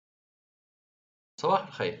صباح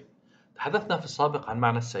الخير. تحدثنا في السابق عن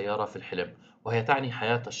معنى السيارة في الحلم، وهي تعني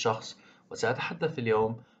حياة الشخص. وسأتحدث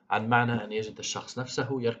اليوم عن معنى أن يجد الشخص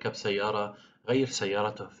نفسه يركب سيارة غير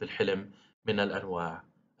سيارته في الحلم من الأنواع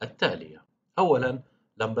التالية. أولا،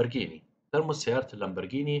 لمبرجيني. ترمز سيارة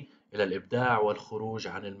اللمبرجيني إلى الإبداع والخروج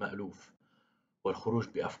عن المألوف، والخروج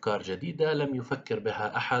بأفكار جديدة لم يفكر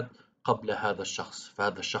بها أحد قبل هذا الشخص.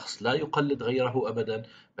 فهذا الشخص لا يقلد غيره أبدا،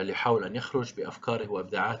 بل يحاول أن يخرج بأفكاره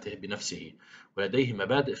وإبداعاته بنفسه، ولديه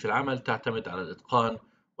مبادئ في العمل تعتمد على الإتقان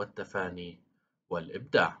والتفاني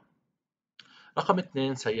والإبداع. رقم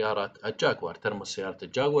اثنين، سيارة الجاجوار. ترمز سيارة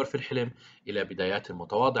الجاجوار في الحلم إلى بدايات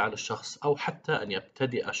متواضعة للشخص، أو حتى أن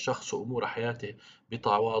يبتدئ الشخص أمور حياته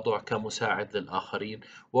بتواضع كمساعد للآخرين،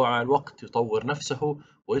 ومع الوقت يطور نفسه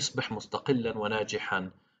ويصبح مستقلا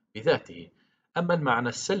وناجحا بذاته. أما المعنى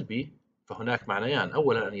السلبي فهناك معنيان.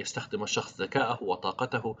 أولا، أن يستخدم الشخص ذكاءه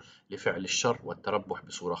وطاقته لفعل الشر والتربح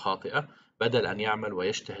بصورة خاطئة، بدل أن يعمل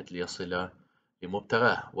ويجتهد ليصل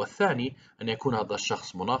لمبتغاه. والثاني، أن يكون هذا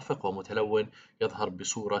الشخص منافق ومتلون، يظهر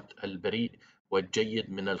بصورة البريء والجيد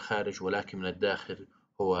من الخارج، ولكن من الداخل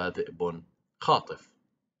هو ذئب خاطف.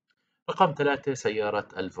 رقم ثلاثة، سيارة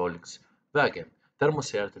الفولجز فاجن. ترمز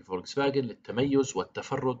سيارة الفولجزفاجن للتميز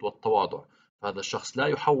والتفرد والتواضع. فهذا الشخص لا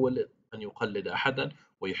يحاول أن يقلد أحدا،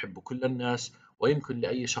 ويحب كل الناس، ويمكن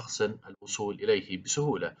لأي شخص الوصول إليه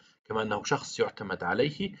بسهولة. كما أنه شخص يعتمد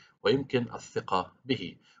عليه ويمكن الثقة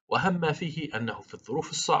به. وأهم ما فيه أنه في الظروف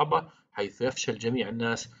الصعبة حيث يفشل جميع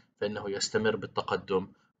الناس، فإنه يستمر بالتقدم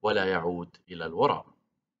ولا يعود إلى الوراء.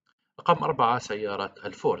 رقم أربعة، سيارة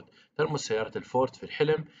الفورد. ترمز سيارة الفورد في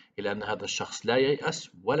الحلم إلى أن هذا الشخص لا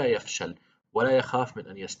ييأس ولا يفشل، ولا يخاف من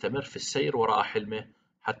أن يستمر في السير وراء حلمه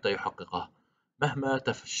حتى يحققه مهما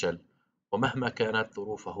تفشل ومهما كانت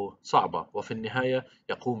ظروفه صعبة. وفي النهاية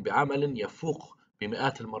يقوم بعمل يفوق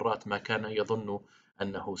بمئات المرات ما كان يظن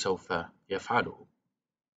أنه سوف يفعله.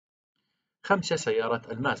 خمسة، سيارة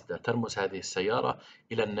المازدا. ترمز هذه السيارة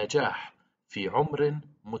إلى النجاح في عمر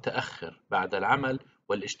متأخر بعد العمل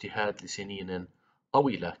والاجتهاد لسنين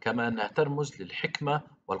طويلة، كما أنها ترمز للحكمة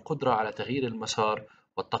والقدرة على تغيير المسار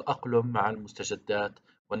والتأقلم مع المستجدات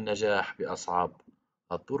والنجاح بأصعب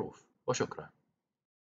الظروف. وشكرا.